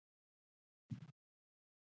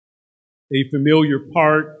A familiar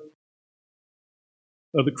part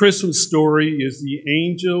of the Christmas story is the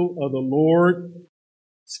angel of the Lord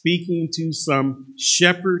speaking to some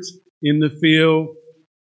shepherds in the field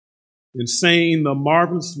and saying the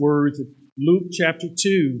marvelous words of Luke chapter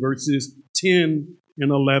 2, verses 10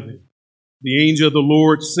 and 11. The angel of the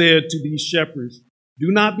Lord said to these shepherds,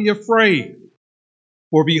 "Do not be afraid,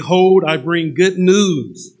 for behold, I bring good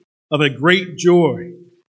news of a great joy,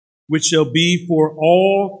 which shall be for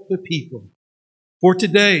all the people. For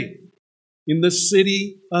today, in the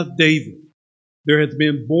city of David, there has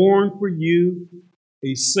been born for you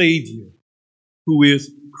a Savior, who is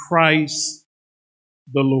Christ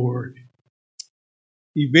the Lord."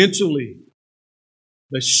 Eventually,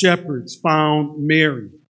 the shepherds found Mary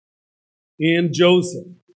and Joseph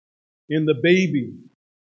and the baby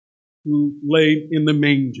who lay in the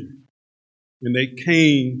manger, and they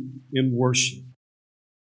came in worship.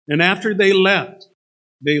 And after they left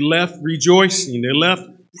rejoicing. They left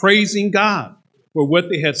praising God for what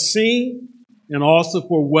they had seen and also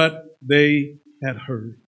for what they had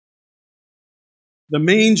heard. The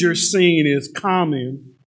manger scene is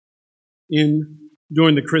common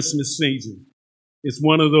during the Christmas season. It's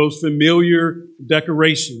one of those familiar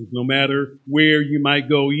decorations, no matter where you might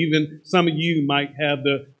go. Even some of you might have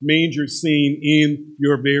the manger scene in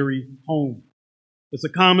your very home. It's a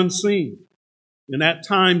common scene. And at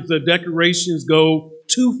times the decorations go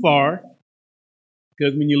too far,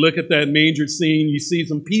 because when you look at that manger scene, you see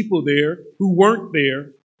some people there who weren't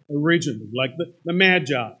there originally, like the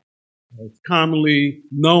Magi. It's commonly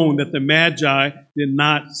known that the Magi did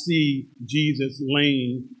not see Jesus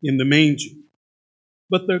laying in the manger.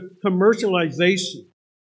 But the commercialization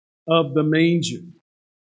of the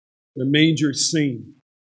manger scene,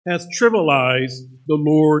 has trivialized the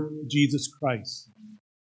Lord Jesus Christ.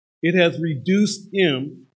 It has reduced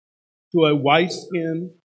him to a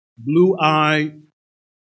white-skinned, blue-eyed,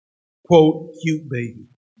 quote, cute baby.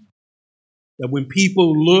 That when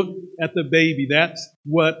people look at the baby, that's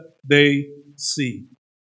what they see.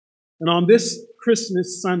 And on this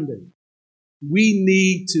Christmas Sunday, we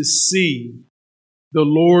need to see the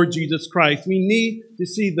Lord Jesus Christ. We need to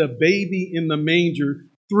see the baby in the manger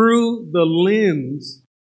through the lens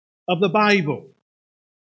of the Bible.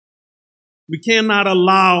 We cannot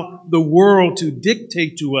allow the world to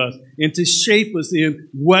dictate to us and to shape us in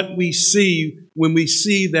what we see when we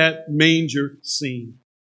see that manger scene.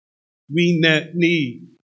 We need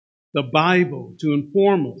the Bible to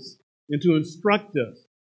inform us and to instruct us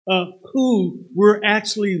of who we're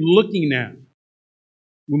actually looking at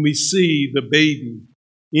when we see the baby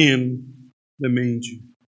in the manger.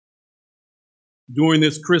 During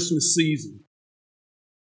this Christmas season,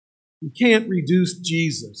 we can't reduce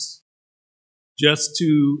Jesus just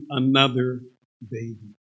to another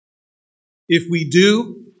baby. If we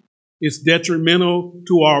do, it's detrimental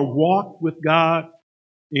to our walk with God,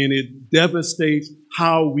 and it devastates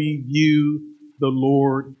how we view the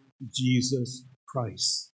Lord Jesus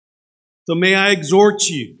Christ. So may I exhort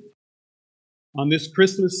you on this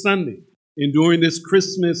Christmas Sunday and during this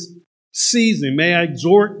Christmas season, may I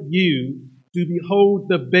exhort you to behold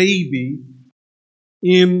the baby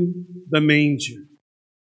in the manger,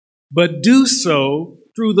 but do so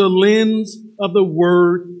through the lens of the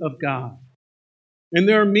Word of God. And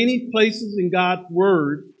there are many places in God's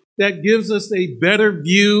Word that gives us a better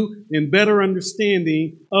view and better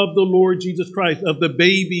understanding of the Lord Jesus Christ, of the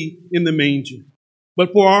baby in the manger.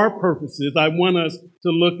 But for our purposes, I want us to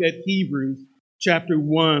look at Hebrews chapter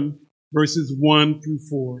 1, verses 1 through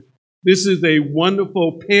 4. This is a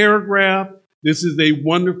wonderful paragraph. This is a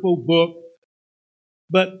wonderful book.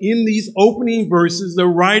 But in these opening verses, the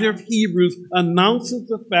writer of Hebrews announces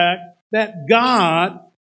the fact that God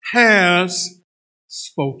has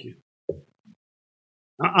spoken.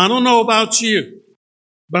 I don't know about you,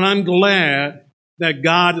 but I'm glad that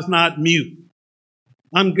God is not mute.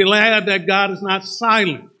 I'm glad that God is not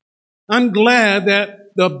silent. I'm glad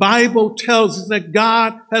that the Bible tells us that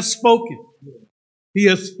God has spoken. He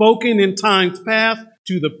has spoken in times past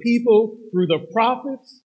to the people through the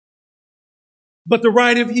prophets. But the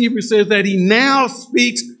writer of Hebrews says that he now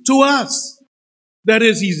speaks to us. That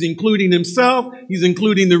is, he's including himself. He's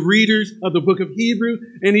including the readers of the book of Hebrews.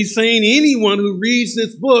 And he's saying anyone who reads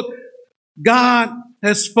this book, God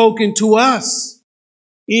has spoken to us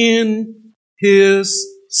in his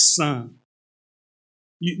Son.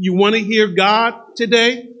 You want to hear God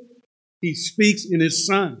today? He speaks in his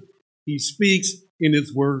Son. He speaks in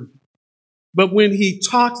his Word. But when he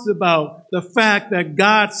talks about the fact that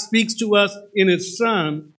God speaks to us in his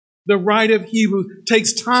Son, the writer of Hebrews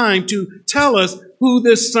takes time to tell us who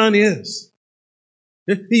this Son is.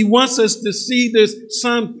 He wants us to see this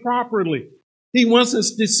son properly. He wants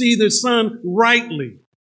us to see the son rightly.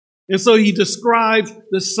 And so he describes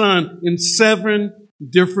the son in 7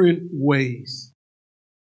 different ways.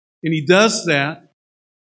 And he does that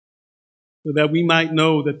so that we might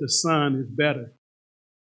know that the son is better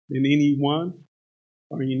than anyone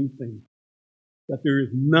or anything. That there is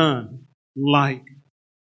none like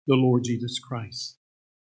the Lord Jesus Christ.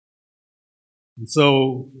 And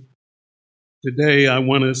so today I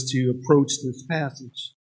want us to approach this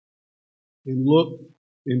passage and look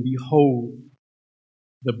and behold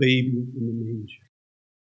the baby in the manger.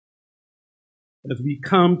 As we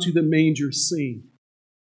come to the manger scene,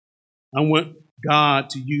 I want God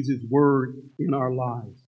to use his word in our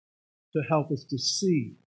lives to help us to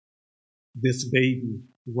see this baby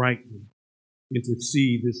rightly and to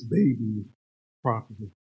see this baby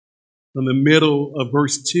properly. From the middle of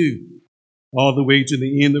verse 2 all the way to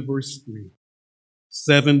the end of verse 3,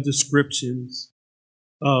 7 descriptions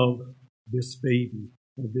of this baby,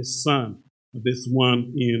 of this son, of this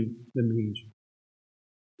one in the manger.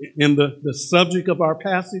 And the subject of our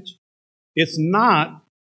passage, it's not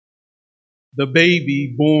the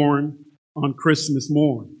baby born on Christmas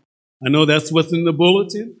morn. I know that's what's in the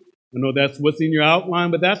bulletin. I know that's what's in your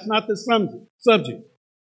outline, but that's not the subject.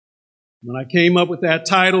 When I came up with that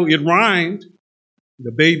title, it rhymed,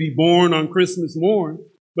 the baby born on Christmas morn,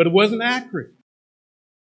 but it wasn't accurate.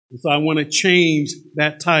 And so I want to change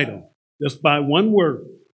that title just by one word,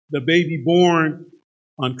 the baby born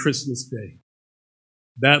on Christmas Day.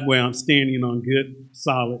 That way I'm standing on good,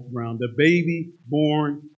 solid ground. The baby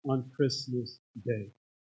born on Christmas Day.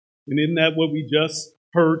 And isn't that what we just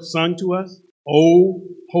heard sung to us? Oh,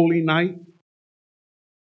 holy night.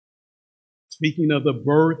 Speaking of the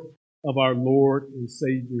birth of our Lord and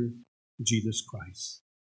Savior, Jesus Christ.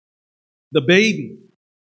 The baby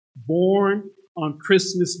born on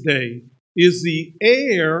Christmas Day is the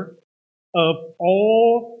heir of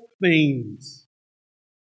all things.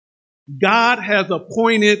 God has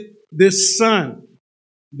appointed this son,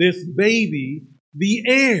 this baby, the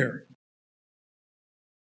heir.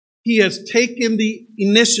 He has taken the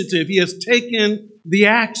initiative. He has taken the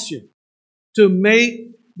action to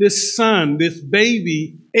make this son, this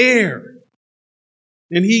baby, heir.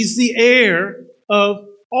 And he's the heir of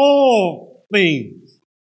all things.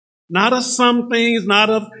 Not of some things, not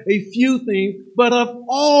of a few things, but of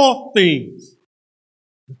all things.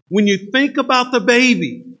 When you think about the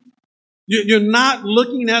baby, you're not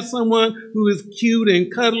looking at someone who is cute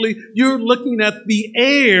and cuddly. You're looking at the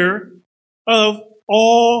heir of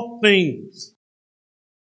all things.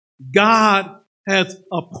 God has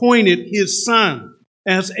appointed his son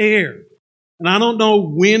as heir. And I don't know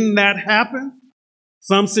when that happened.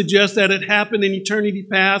 Some suggest that it happened in eternity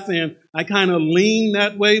past, and I kind of lean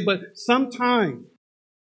that way. But sometime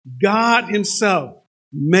God himself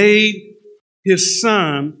made his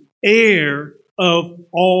son heir of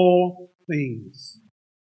all things.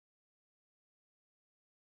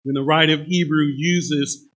 When the writer of Hebrews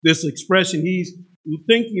uses this expression, he's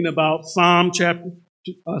thinking about Psalm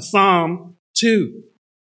 2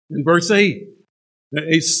 in verse 8.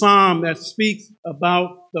 A psalm that speaks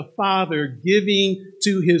about the Father giving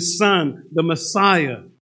to his Son, the Messiah,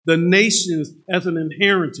 the nations as an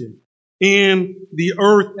inheritance, and the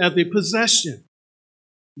earth as a possession.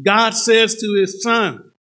 God says to his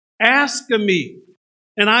Son, ask of me,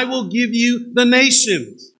 and I will give you the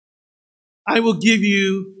nations. I will give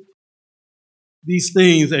you these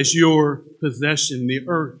things as your possession, the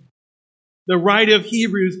earth. The writer of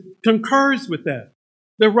Hebrews concurs with that.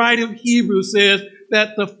 The writer of Hebrews says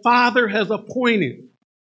that the Father has appointed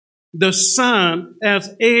the Son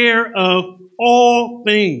as heir of all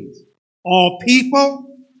things, all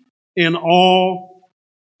people, and all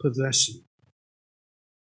possession.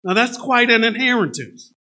 Now that's quite an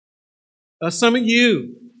inheritance. Some of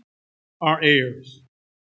you are heirs.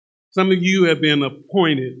 Some of you have been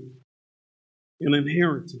appointed an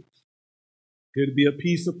inheritance. Could be a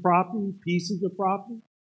piece of property, pieces of property.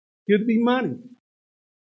 Could be money.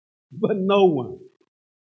 But no one,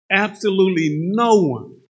 absolutely no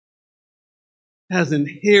one, has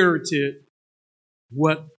inherited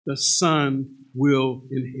what the Son will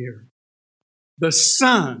inherit. The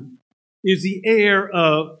Son is the heir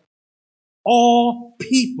of all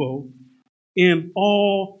people in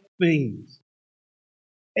all things.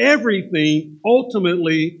 Everything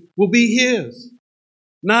ultimately will be his.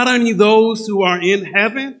 Not only those who are in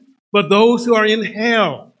heaven, but those who are in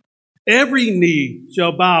hell. Every knee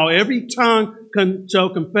shall bow, every tongue shall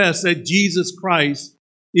confess that Jesus Christ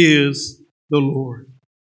is the Lord.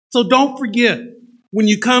 So don't forget, when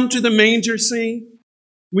you come to the manger scene,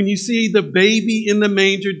 When you see the baby in the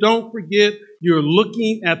manger, don't forget you're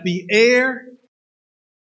looking at the heir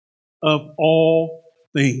of all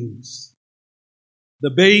things. The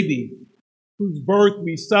baby whose birth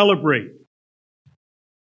we celebrate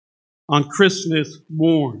on Christmas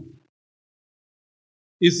morn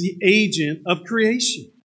is the agent of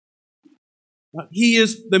creation. He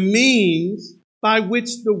is the means by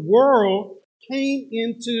which the world came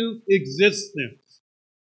into existence.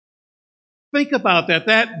 Think about that.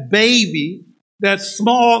 That baby, that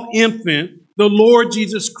small infant, the Lord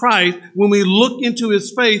Jesus Christ, when we look into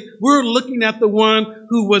his face, we're looking at the one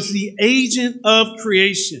who was the agent of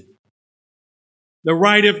creation. The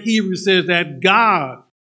writer of Hebrews says that God,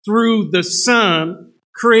 through the Son,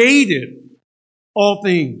 created all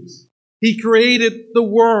things. He created the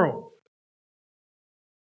world.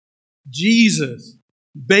 Jesus,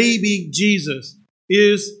 baby Jesus,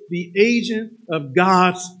 is the agent of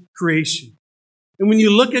God's creation. And when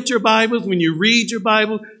you look at your Bibles, when you read your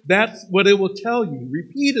Bible, that's what it will tell you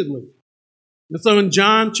repeatedly. And so in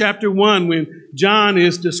John chapter 1, when John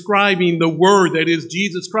is describing the Word that is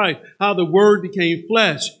Jesus Christ, how the Word became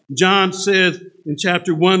flesh, John says in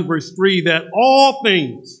chapter 1, verse 3, that all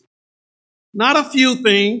things, not a few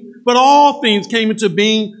things, but all things came into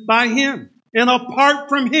being by him. And apart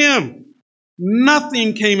from him,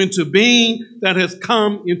 nothing came into being that has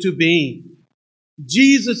come into being.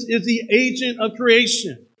 Jesus is the agent of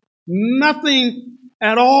creation. Nothing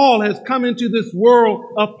at all has come into this world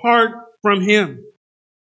apart from him.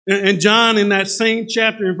 And John, in that same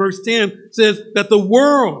chapter in verse 10, says that the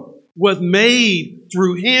world was made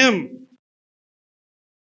through him.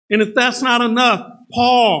 And if that's not enough,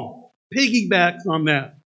 Paul piggybacks on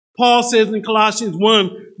that. Paul says in Colossians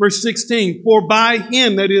 1, verse 16, for by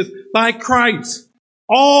him, that is, by Christ,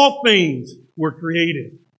 all things were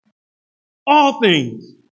created. All things,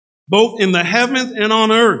 both in the heavens and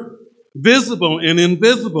on earth, visible and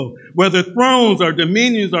invisible, whether thrones or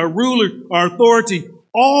dominions or rulers or authority,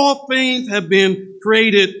 all things have been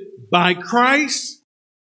created by Christ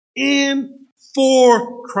and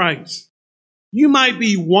for Christ. You might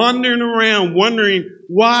be wandering around wondering,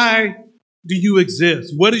 why do you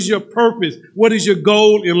exist? What is your purpose? What is your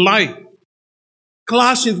goal in life?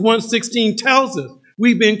 Colossians 1:16 tells us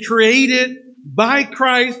we've been created by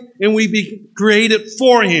Christ and we be created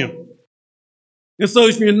for him. And so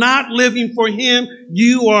if you're not living for him,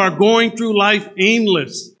 you are going through life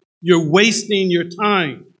aimless. You're wasting your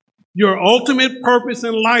time. Your ultimate purpose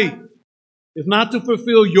in life is not to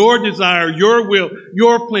fulfill your desire, your will,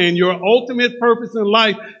 your plan. Your ultimate purpose in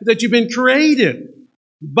life is that you've been created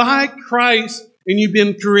by Christ and you've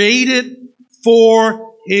been created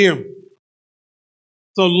for him.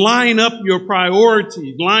 So line up your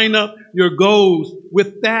priorities, line up your goals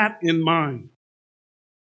with that in mind.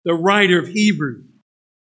 The writer of Hebrews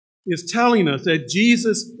is telling us that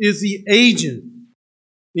Jesus is the agent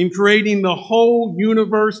in creating the whole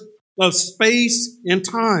universe of space and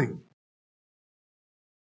time.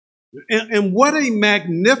 And what a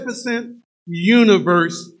magnificent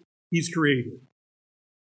universe he's created.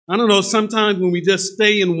 I don't know, sometimes when we just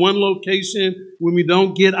stay in one location, when we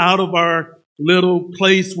don't get out of our little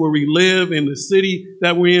place where we live in the city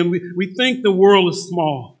that we're in, we think the world is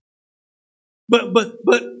small. But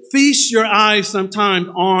feast your eyes sometimes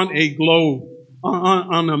on a globe,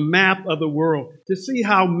 on a map of the world, to see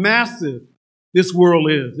how massive this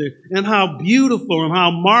world is, and how beautiful and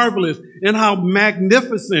how marvelous and how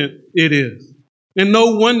magnificent it is. And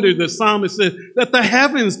no wonder the psalmist says that the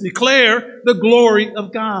heavens declare the glory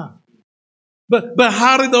of God. But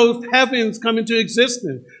how did those heavens come into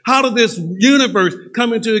existence? How did this universe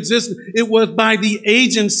come into existence? It was by the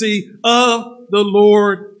agency of the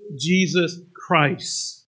Lord Jesus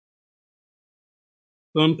Christ.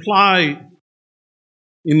 So implied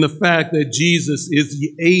in the fact that Jesus is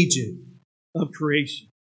the agent of creation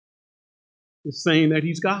is saying that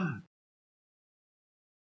he's God.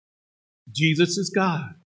 Jesus is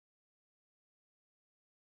God.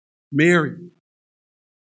 Mary,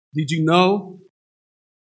 did you know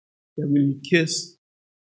that when you kiss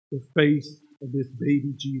the face of this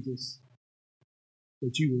baby Jesus,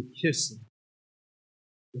 that you were kissing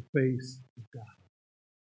the face of God?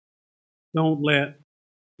 Don't let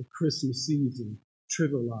the Christmas season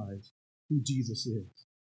trivialize who Jesus is.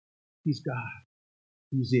 He's God.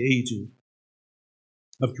 He's the agent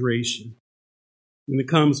of creation. When it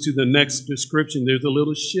comes to the next description, there's a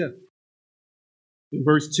little shift. In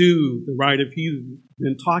verse 2, the writer of Hebrews has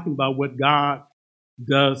been talking about what God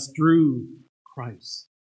does through Christ.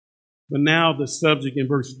 But now the subject in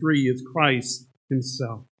verse 3 is Christ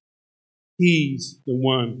himself. He's the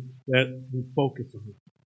one that we focus on.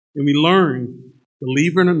 And we learn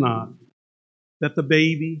believe it or not, that the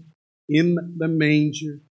baby in the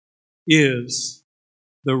manger is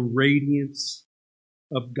the radiance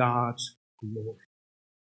of God's glory.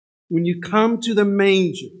 When you come to the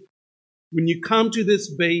manger, when you come to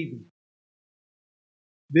this baby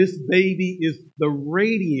is the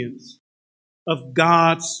radiance of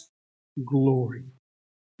God's glory.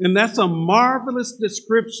 And that's a marvelous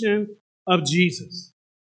description of Jesus.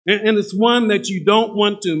 And it's one that you don't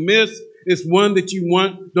want to miss. It's one that you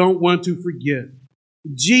don't want to forget.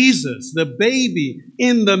 Jesus, the baby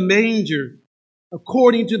in the manger,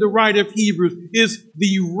 according to the writer of Hebrews, is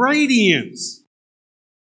the radiance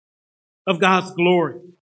of God's glory.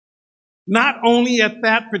 Not only at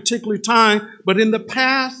that particular time, but in the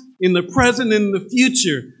past, in the present, and in the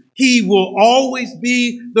future, he will always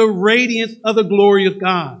be the radiance of the glory of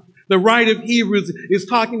God. The writer of Hebrews is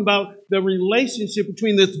talking about the relationship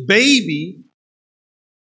between this baby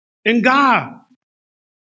and God.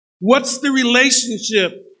 What's the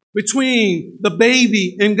relationship between the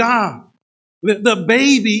baby and God? The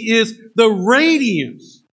baby is the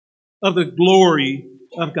radiance of the glory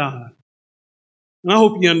of God. And I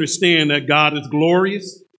hope you understand that God is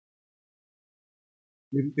glorious.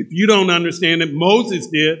 If you don't understand it, Moses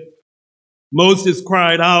did. Moses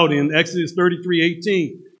cried out in Exodus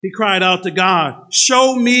 33:18. He cried out to God,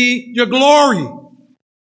 "Show me your glory."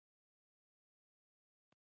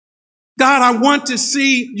 God, I want to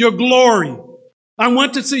see your glory. I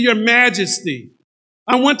want to see your majesty.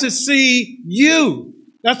 I want to see you.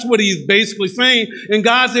 That's what he's basically saying. And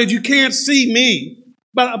God said, you can't see me,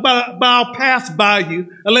 but I'll pass by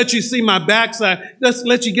you. I'll let you see my backside. Let's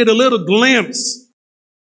let you get a little glimpse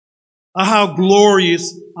of how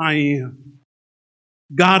glorious I am.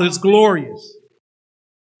 God is glorious.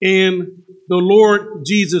 And the Lord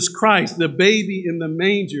Jesus Christ, the baby in the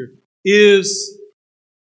manger, is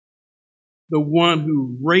the one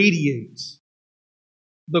who radiates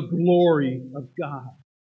the glory of God.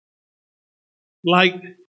 Like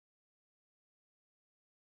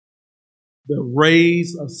the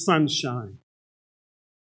rays of sunshine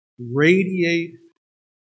radiate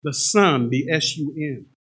the sun, the S-U-N.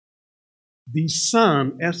 The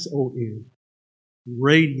sun, S-O-N,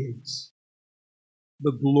 radiates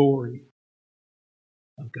the glory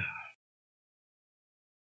of God.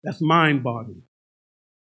 That's mind-boggling.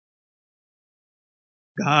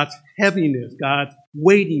 God's heaviness, God's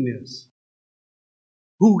weightiness,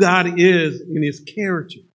 who God is in his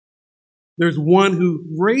character. There's one who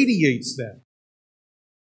radiates that.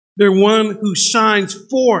 There's one who shines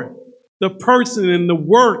forth the person and the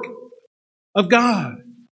work of God.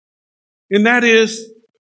 And that is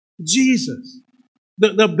Jesus,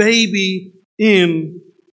 the baby in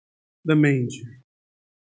the manger.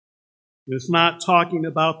 It's not talking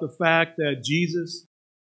about the fact that Jesus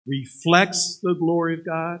reflects the glory of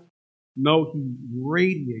God. No, he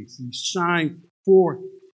radiates, he shines forth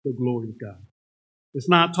the glory of God. It's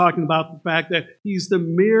not talking about the fact that he's the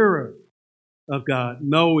mirror of God.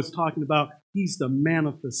 No, it's talking about he's the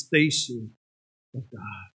manifestation of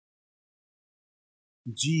God.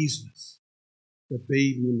 Jesus, the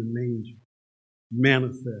baby in the manger,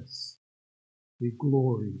 manifests the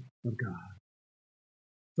glory of God.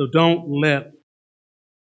 So don't let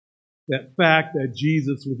that fact that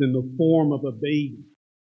Jesus was in the form of a baby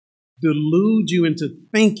delude you into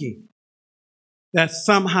thinking that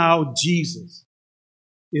somehow Jesus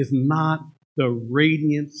is not the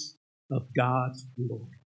radiance of God's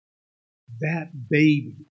glory. That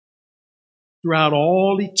baby, throughout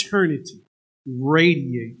all eternity,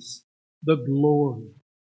 radiates the glory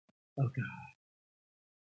of God.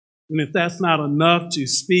 And if that's not enough to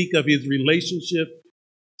speak of his relationship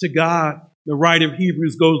to God, the writer of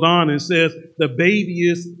Hebrews goes on and says the baby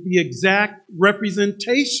is the exact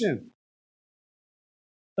representation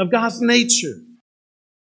of God's nature.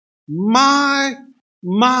 My.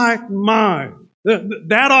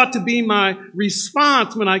 That ought to be my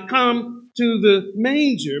response when I come to the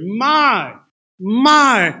manger. My.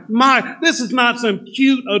 This is not some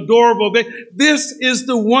cute, adorable baby. This is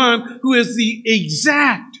the one who is the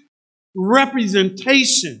exact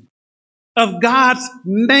representation of God's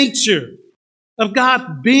nature, of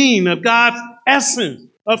God's being, of God's essence,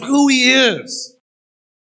 of who he is.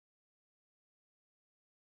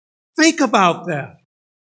 Think about that.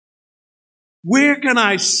 Where can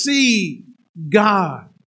I see God?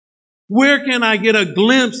 Where can I get a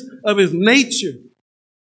glimpse of his nature,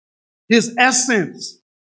 his essence,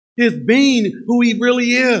 his being, who he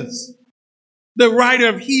really is? The writer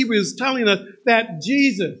of Hebrews is telling us that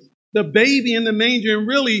Jesus, the baby in the manger, and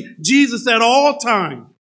really Jesus at all times,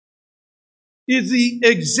 is the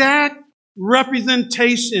exact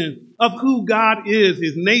representation of who God is,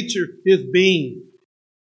 his nature, his being.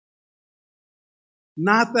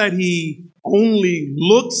 Not that he only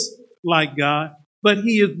looks like God, but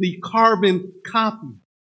he is the carbon copy.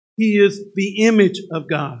 He is the image of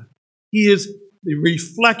God. He is the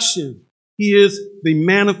reflection. He is the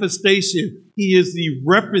manifestation. He is the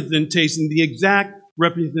representation, the exact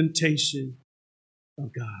representation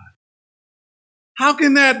of God. How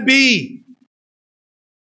can that be?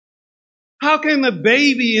 How can the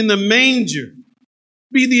baby in the manger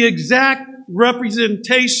be the exact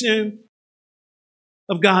representation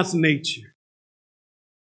of God's nature?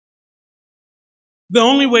 The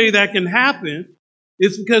only way that can happen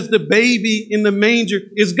is because the baby in the manger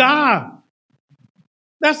is God.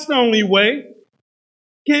 That's the only way.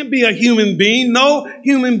 Can't be a human being. No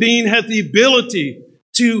human being has the ability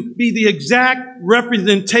to be the exact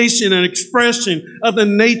representation and expression of the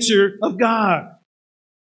nature of God.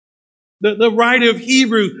 The writer of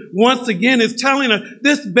Hebrews, once again, is telling us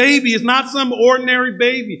this baby is not some ordinary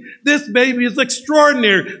baby. This baby is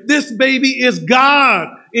extraordinary. This baby is God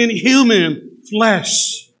in human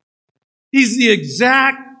flesh. He's the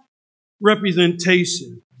exact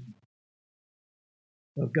representation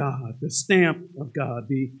of God, the stamp of God,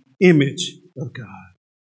 the image of God.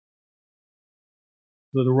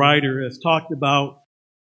 So the writer has talked about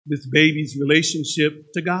this baby's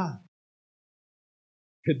relationship to God.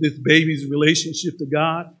 This baby's relationship to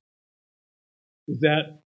God is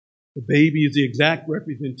that the baby is the exact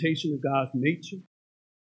representation of God's nature,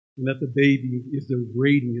 and that the baby is the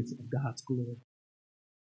radiance of God's glory.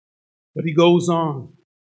 But he goes on.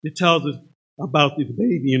 It tells us about this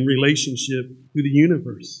baby in relationship to the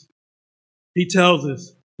universe. He tells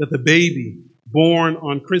us that the baby born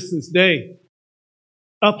on Christmas Day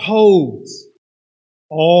upholds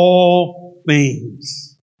all things.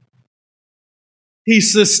 He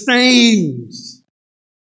sustains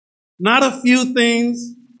not a few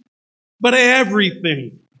things, but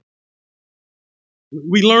everything.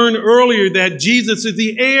 We learned earlier that Jesus is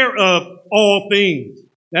the heir of all things.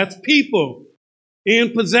 That's people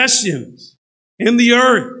and possessions and the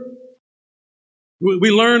earth.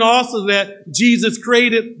 We learn also that Jesus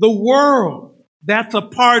created the world. That's a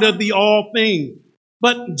part of the all things.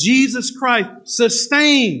 But Jesus Christ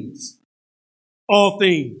sustains all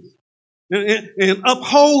things and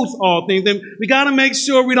upholds all things. And we got to make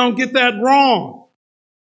sure we don't get that wrong.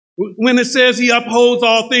 When it says he upholds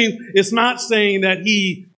all things, it's not saying that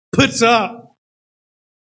he puts up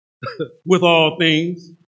with all things.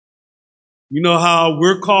 You know how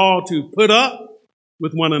we're called to put up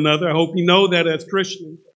with one another. I hope you know that as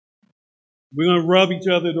Christians. We're going to rub each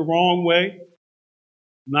other the wrong way.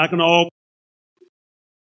 Not going to all.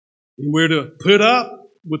 And we're to put up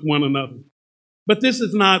with one another. But this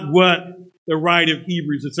is not what the writer of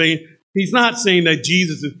Hebrews is saying. He's not saying that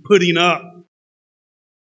Jesus is putting up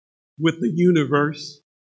with the universe.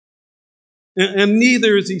 And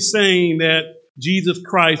neither is he saying that Jesus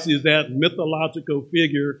Christ is that mythological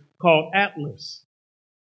figure called Atlas.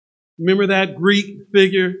 Remember that Greek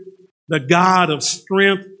figure? The god of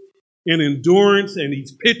strength and endurance. And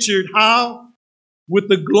he's pictured how? With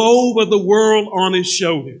the globe of the world on his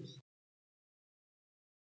shoulders.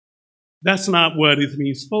 That's not what is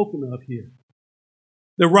being spoken of here.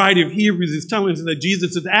 The writer of Hebrews is telling us that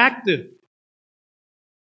Jesus is active,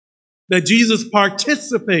 that Jesus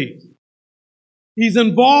participates, he's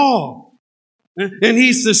involved, and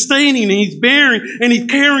he's sustaining, and he's bearing, and he's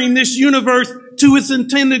carrying this universe to its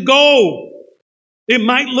intended goal. It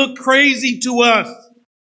might look crazy to us,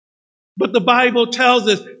 but the Bible tells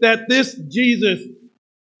us that this Jesus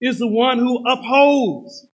is the one who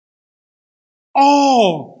upholds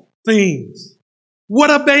all things.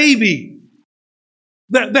 What a baby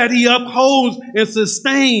that he upholds and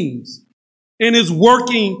sustains and is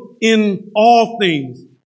working in all things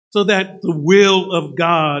so that the will of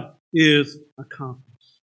God is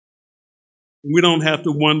accomplished. We don't have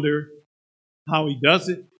to wonder how he does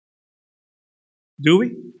it, do we?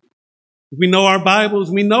 If we know our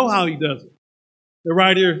Bibles, we know how he does it. The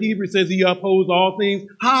writer of Hebrews says he upholds all things.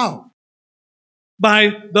 How?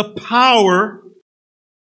 By the power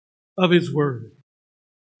of his word.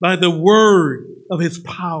 By the word of his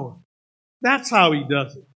power. That's how he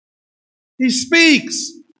does it. He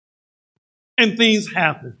speaks and things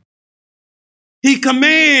happen. He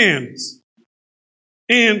commands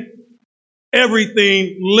and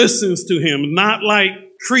everything listens to him, not like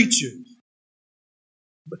creatures.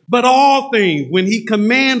 But all things, when he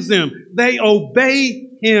commands them, they obey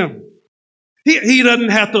him. He doesn't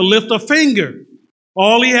have to lift a finger.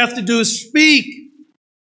 All he has to do is speak,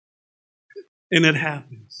 and it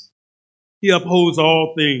happens. He upholds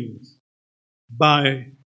all things by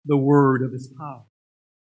the word of his power.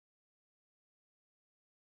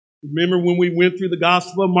 Remember when we went through the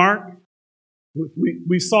Gospel of Mark?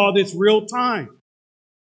 We saw this real time.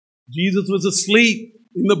 Jesus was asleep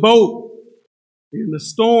in the boat, and the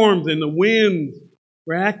storms and the winds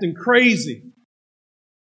were acting crazy.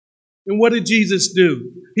 And what did Jesus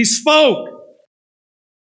do? He spoke.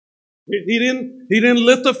 He didn't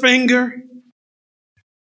lift a finger.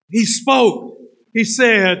 He spoke. He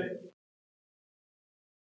said,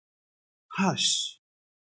 "Hush,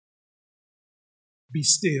 be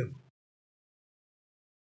still."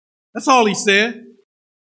 That's all he said.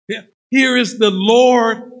 Here is the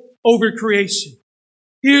Lord over creation.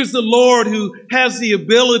 Here's the Lord who has the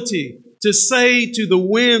ability to say to the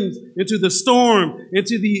winds and to the storm and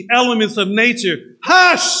to the elements of nature,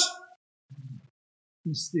 "Hush,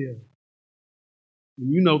 be still."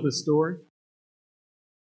 And you know the story.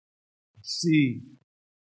 The sea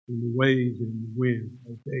and the waves and the wind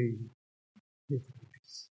obeyed his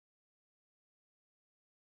voice.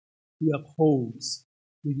 He upholds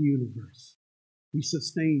the universe. He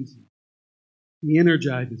sustains it. He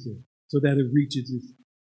energizes it so that it reaches its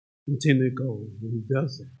intended goal. And he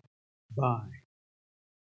does that by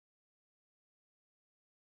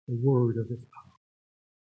the word of his power.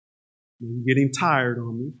 You're getting tired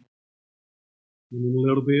on me. I'm a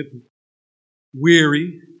little bit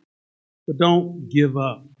weary, but don't give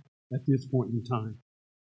up at this point in time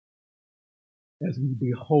as we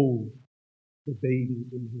behold the baby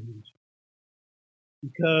in the manger.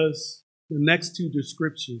 Because the next two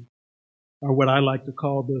descriptions are what I like to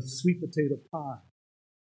call the sweet potato pie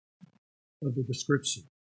of the description.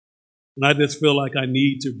 And I just feel like I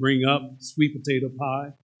need to bring up sweet potato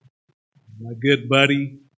pie. My good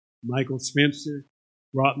buddy, Michael Spencer,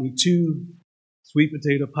 brought me 2 sweet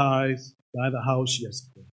potato pies by the house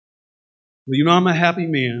yesterday. Well, you know, I'm a happy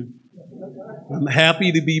man. I'm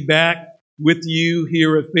happy to be back with you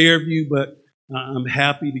here at Fairview, but I'm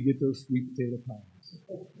happy to get those sweet potato pies.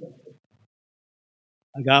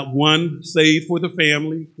 I got one saved for the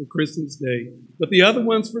family for Christmas Day, but the other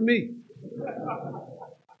one's for me.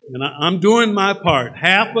 And I'm doing my part.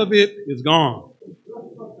 Half of it is gone.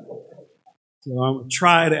 So I'm going to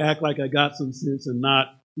try to act like I got some sense and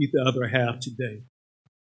not eat the other half today.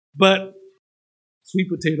 But sweet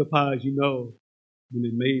potato pies, you know, when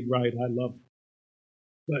they're made right, I love them.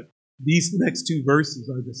 But these next 2 verses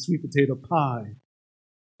are the sweet potato pie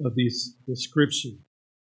of this description.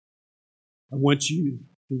 I want you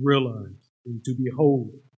to realize and to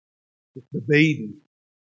behold the baby.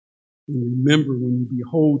 And remember, when you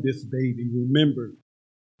behold this baby, remember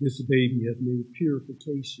this baby has made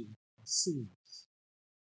purification of sins.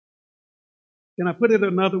 Can I put it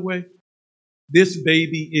another way? This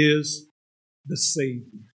baby is the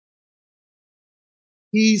Savior.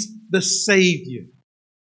 He's the Savior.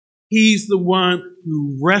 He's the one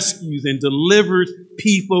who rescues and delivers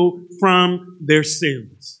people from their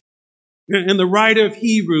sins. And the writer of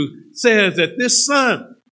Hebrews says that this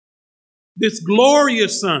son, this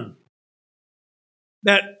glorious son,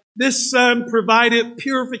 that this son provided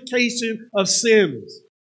purification of sins.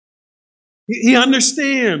 He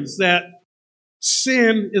understands that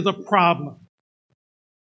sin is a problem,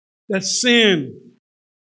 that sin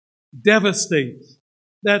devastates,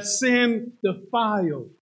 that sin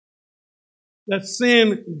defiles, that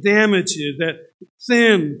sin damages, that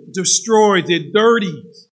sin destroys, it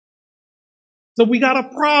dirties. So we got a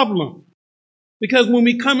problem. Because when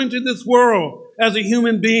we come into this world as a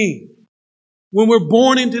human being, when we're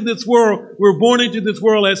born into this world, we're born into this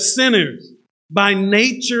world as sinners by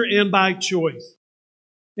nature and by choice.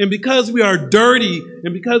 And because we are dirty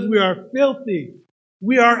and because we are filthy,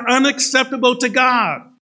 we are unacceptable to God.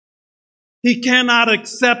 He cannot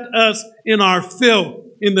accept us in our filth,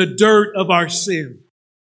 in the dirt of our sin.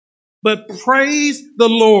 But praise the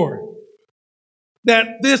Lord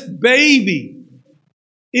that this baby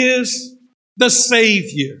is the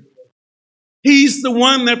Savior. He's the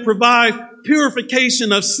one that provides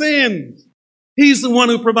purification of sins. He's the one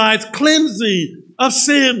who provides cleansing of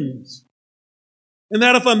sins. And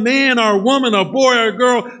that if a man or a woman or a boy or a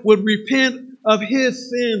girl would repent of his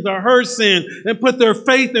sins or her sin and put their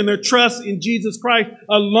faith and their trust in Jesus Christ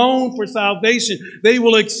alone for salvation, they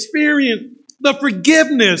will experience the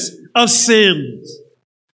forgiveness of sins.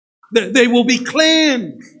 They will be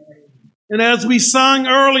cleansed. And as we sung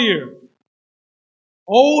earlier,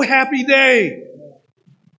 oh, happy day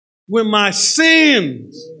when my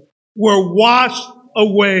sins were washed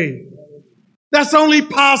away. That's only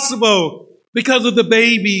possible because of the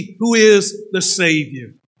baby who is the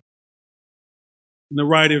Savior. And the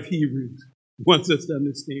writer of Hebrews wants us to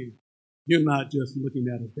understand, you're not just looking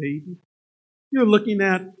at a baby, You're looking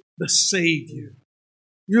at the Savior.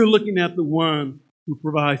 You're looking at the one who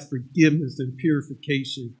provides forgiveness and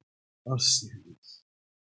purification of sins.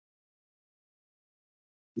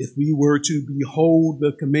 If we were to behold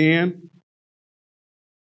the command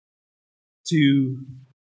to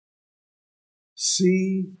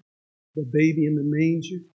see the baby in the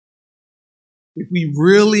manger, if we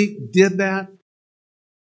really did that,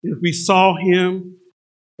 if we saw him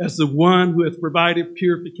as the one who has provided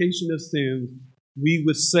purification of sins, we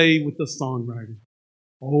would say with the songwriter,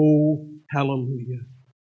 "Oh, hallelujah,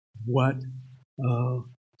 what a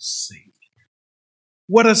Savior."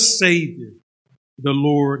 What a Savior the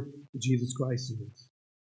Lord Jesus Christ is.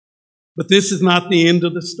 But this is not the end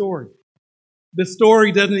of the story. The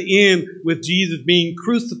story doesn't end with Jesus being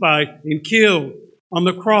crucified and killed on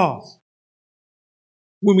the cross.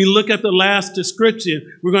 When we look at the last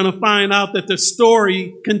description, we're going to find out that the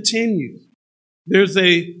story continues. There's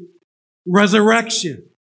a resurrection,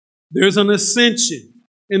 there's an ascension,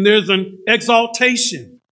 and there's an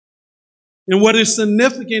exaltation. And what is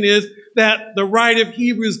significant is that the writer of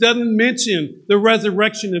Hebrews doesn't mention the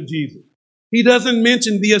resurrection of Jesus. He doesn't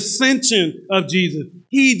mention the ascension of Jesus.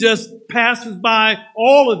 He just passes by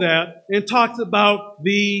all of that and talks about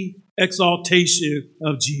the exaltation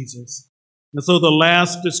of Jesus. And so the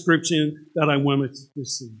last description that I wanted to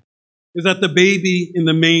see is that the baby in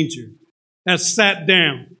the manger has sat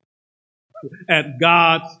down at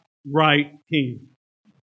God's right hand.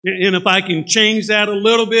 And if I can change that a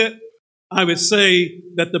little bit, I would say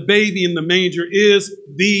that the baby in the manger is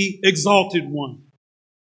the exalted one.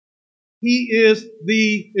 He is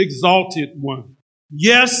the exalted one.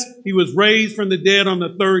 Yes, he was raised from the dead on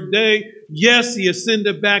the third day. Yes, he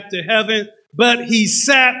ascended back to heaven, but he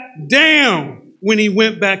sat down when he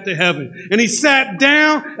went back to heaven. And he sat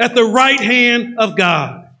down at the right hand of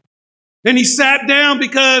God. And he sat down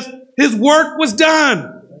because his work was done.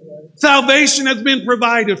 Salvation has been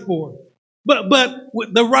provided for. But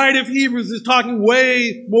the writer of Hebrews is talking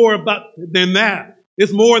way more about than that.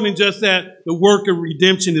 It's more than just that the work of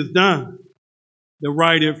redemption is done. The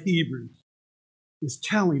writer of Hebrews is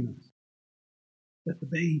telling us that the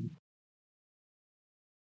baby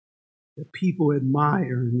that people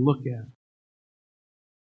admire and look at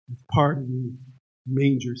as part of the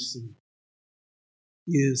manger scene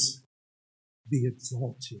is the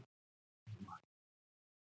exalted one.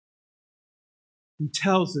 He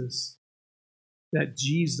tells us that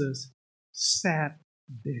Jesus sat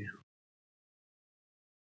down.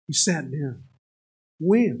 He sat down.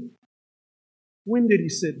 When? When did he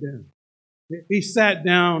sit down? He sat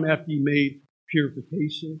down after he made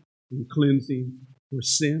purification and cleansing for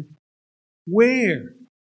sin. Where?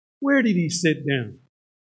 Where did he sit down?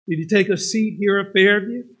 Did he take a seat here at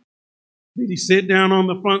Fairview? Did he sit down on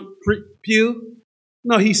the front pew?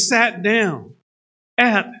 No, he sat down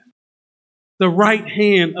at the right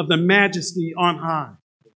hand of the majesty on high.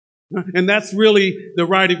 And that's really the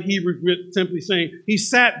writer of Hebrews simply saying he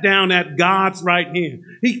sat down at God's right hand.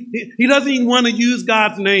 He doesn't even want to use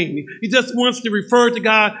God's name. He just wants to refer to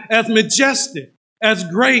God as majestic, as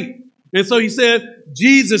great. And so he said,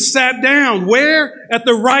 Jesus sat down. Where? At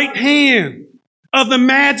the right hand of the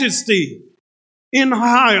majesty on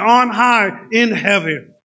high, in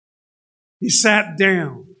heaven. He sat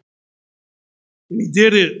down. And he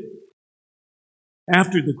did it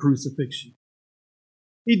after the crucifixion.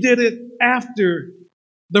 He did it after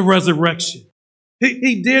the resurrection.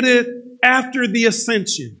 He did it after the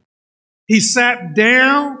ascension. He sat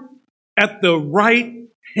down at the right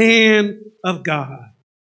hand of God.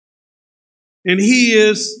 And he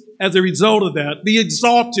is, as a result of that, the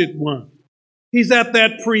exalted one. He's at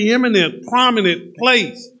that preeminent, prominent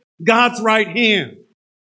place, God's right hand.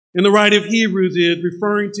 And the writer of Hebrews is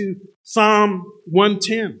referring to Psalm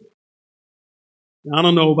 110. Now, I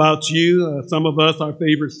don't know about you. Some of us, our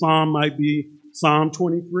favorite psalm might be Psalm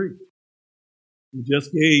 23. We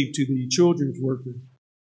just gave to the children's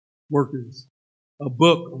workers a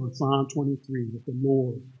book on Psalm 23, that the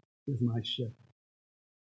Lord is my shepherd.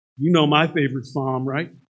 You know my favorite psalm,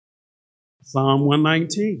 right? Psalm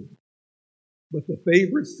 119. But the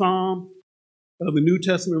favorite psalm of the New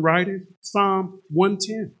Testament writers, Psalm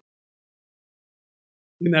 110.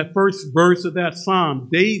 In that first verse of that psalm,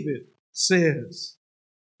 David says,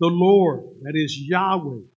 the Lord, that is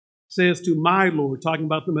Yahweh, says to my Lord, talking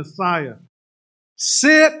about the Messiah,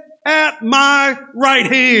 sit at my right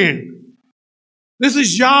hand. This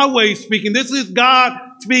is Yahweh speaking. This is God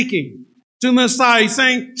speaking to the Messiah,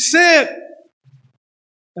 saying, sit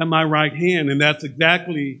at my right hand. And that's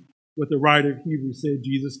exactly what the writer of Hebrews said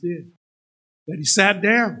Jesus did. That he sat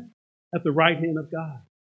down at the right hand of God.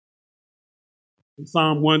 And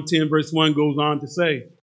Psalm 110 verse 1 goes on to say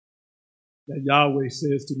that Yahweh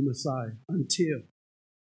says to the Messiah,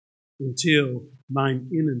 until mine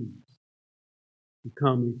enemies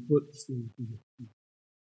become a footstool for your feet.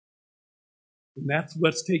 And that's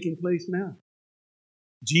what's taking place now.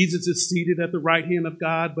 Jesus is seated at the right hand of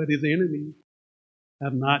God, but his enemies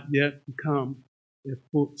have not yet become a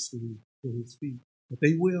footstool for his feet. But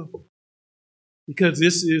they will. Because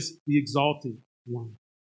this is the exalted one.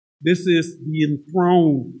 This is the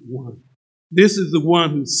enthroned one. This is the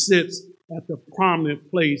one who sits at the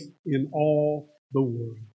prominent place in all the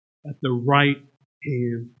world, at the right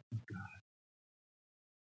hand of God.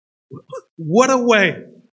 What a way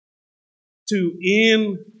to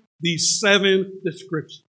end these 7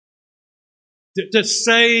 descriptions. To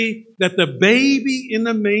say that the baby in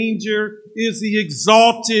the manger is the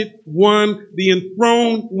exalted one, the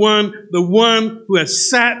enthroned one, the one who has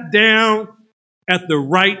sat down at the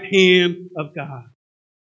right hand of God.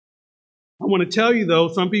 I want to tell you though,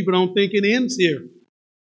 some people don't think it ends here.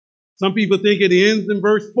 Some people think it ends in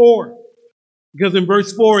verse 4. Because in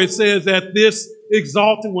verse 4 it says that this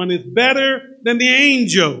exalted one is better than the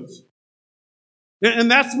angels. And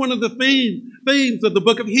that's one of the themes of the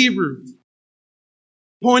book of Hebrews.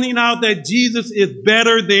 Pointing out that Jesus is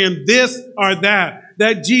better than this or that.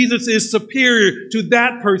 That Jesus is superior to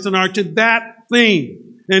that person or to that thing.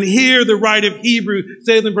 And here the writer of Hebrews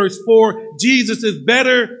says in verse 4, Jesus is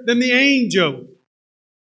better than the angels.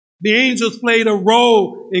 The angels played a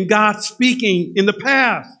role in God speaking in the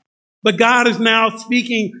past. But God is now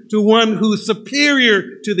speaking to one who's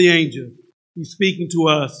superior to the angels. He's speaking to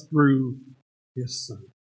us through his Son.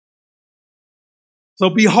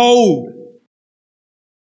 So behold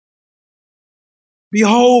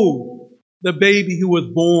the baby who was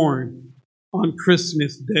born on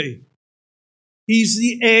Christmas Day. He's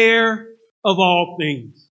the heir of all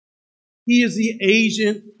things. He is the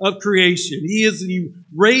agent of creation. He is the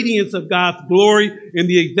radiance of God's glory and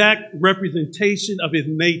the exact representation of his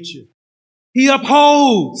nature. He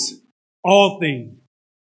upholds all things.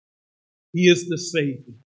 He is the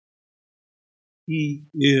Savior. He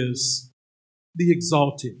is the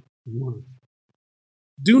exalted one.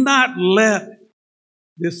 Do not let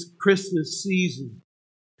this Christmas season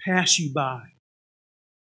pass you by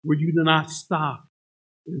where you do not stop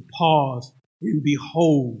and pause and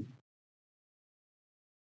behold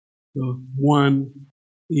the one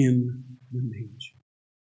in the manger.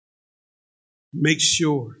 Make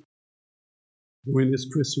sure during this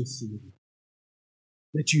Christmas season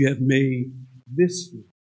that you have made this one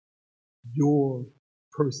your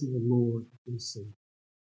personal Lord and Savior.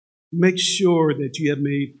 Make sure that you have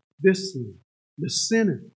made this one the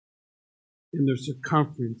center in the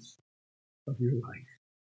circumference of your life.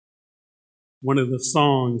 One of the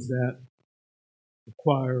songs that the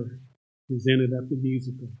choir presented at the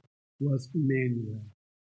musical was Emmanuel,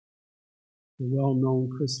 the well-known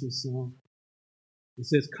Christmas song. It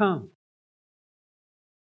says,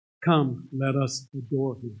 come, let us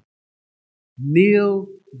adore him. Kneel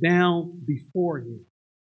down before him.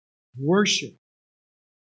 Worship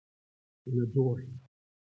and adore him.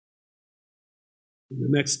 And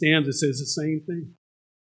the next stanza says the same thing.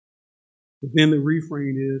 But then the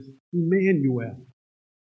refrain is, Emmanuel.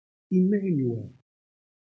 Emmanuel.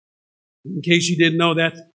 In case you didn't know,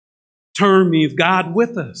 that term means God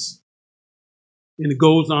with us. And it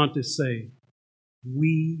goes on to say,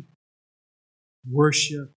 we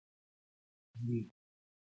worship you.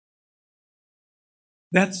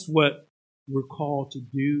 That's what we're called to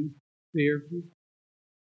do, therefore,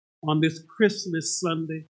 on this Christmas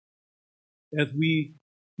Sunday, as we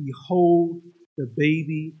behold the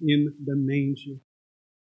baby in the manger.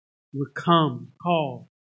 We're called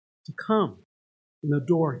to come and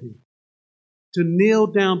adore him, to kneel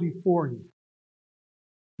down before him,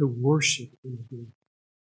 to worship and adore him.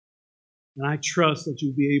 And I trust that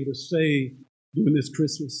you'll be able to say during this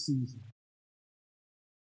Christmas season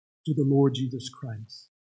to the Lord Jesus Christ,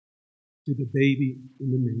 to the baby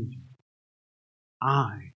in the manger,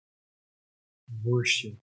 I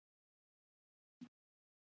worship.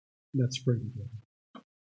 Let's pray together.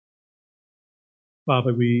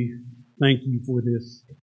 Father, we thank you for these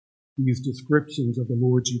descriptions of the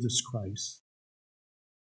Lord Jesus Christ.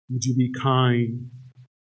 Would you be kind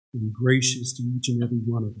and gracious to each and every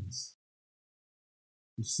one of us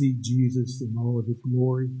to see Jesus in all of his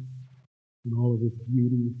glory, in all of his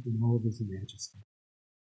beauty, in all of his majesty.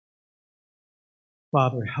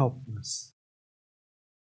 Father, help us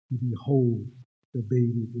to behold the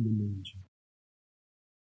baby in the manger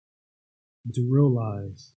and to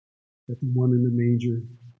realize that the one in the manger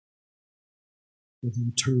is the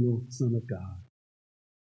eternal Son of God,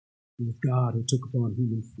 It was God who took upon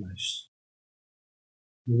human flesh,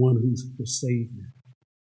 the one who's the Savior,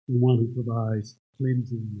 the one who provides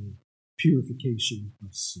cleansing and purification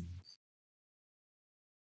of sins.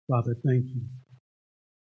 Father, thank you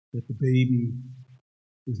that the baby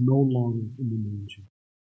is no longer in the manger,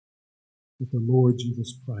 that the Lord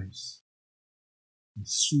Jesus Christ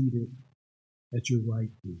is seated at your right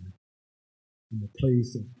hand in the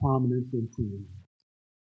place of prominence and preeminence,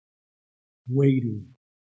 waiting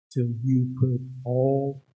till you put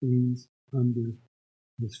all things under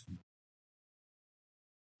his feet.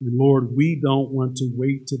 And Lord, we don't want to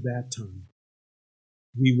wait to that time.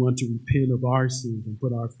 We want to repent of our sins and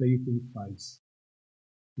put our faith in Christ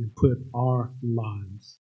and put our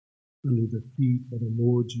lives under the feet of the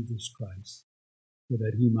Lord Jesus Christ so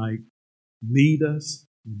that he might lead us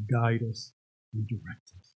and guide us and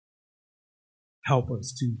direct us. Help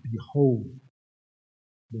us to behold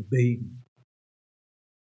the baby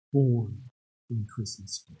born on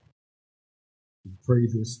Christmas Day. We pray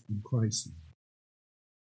this in Christ's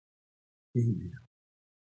name.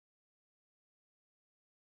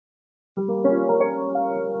 Amen.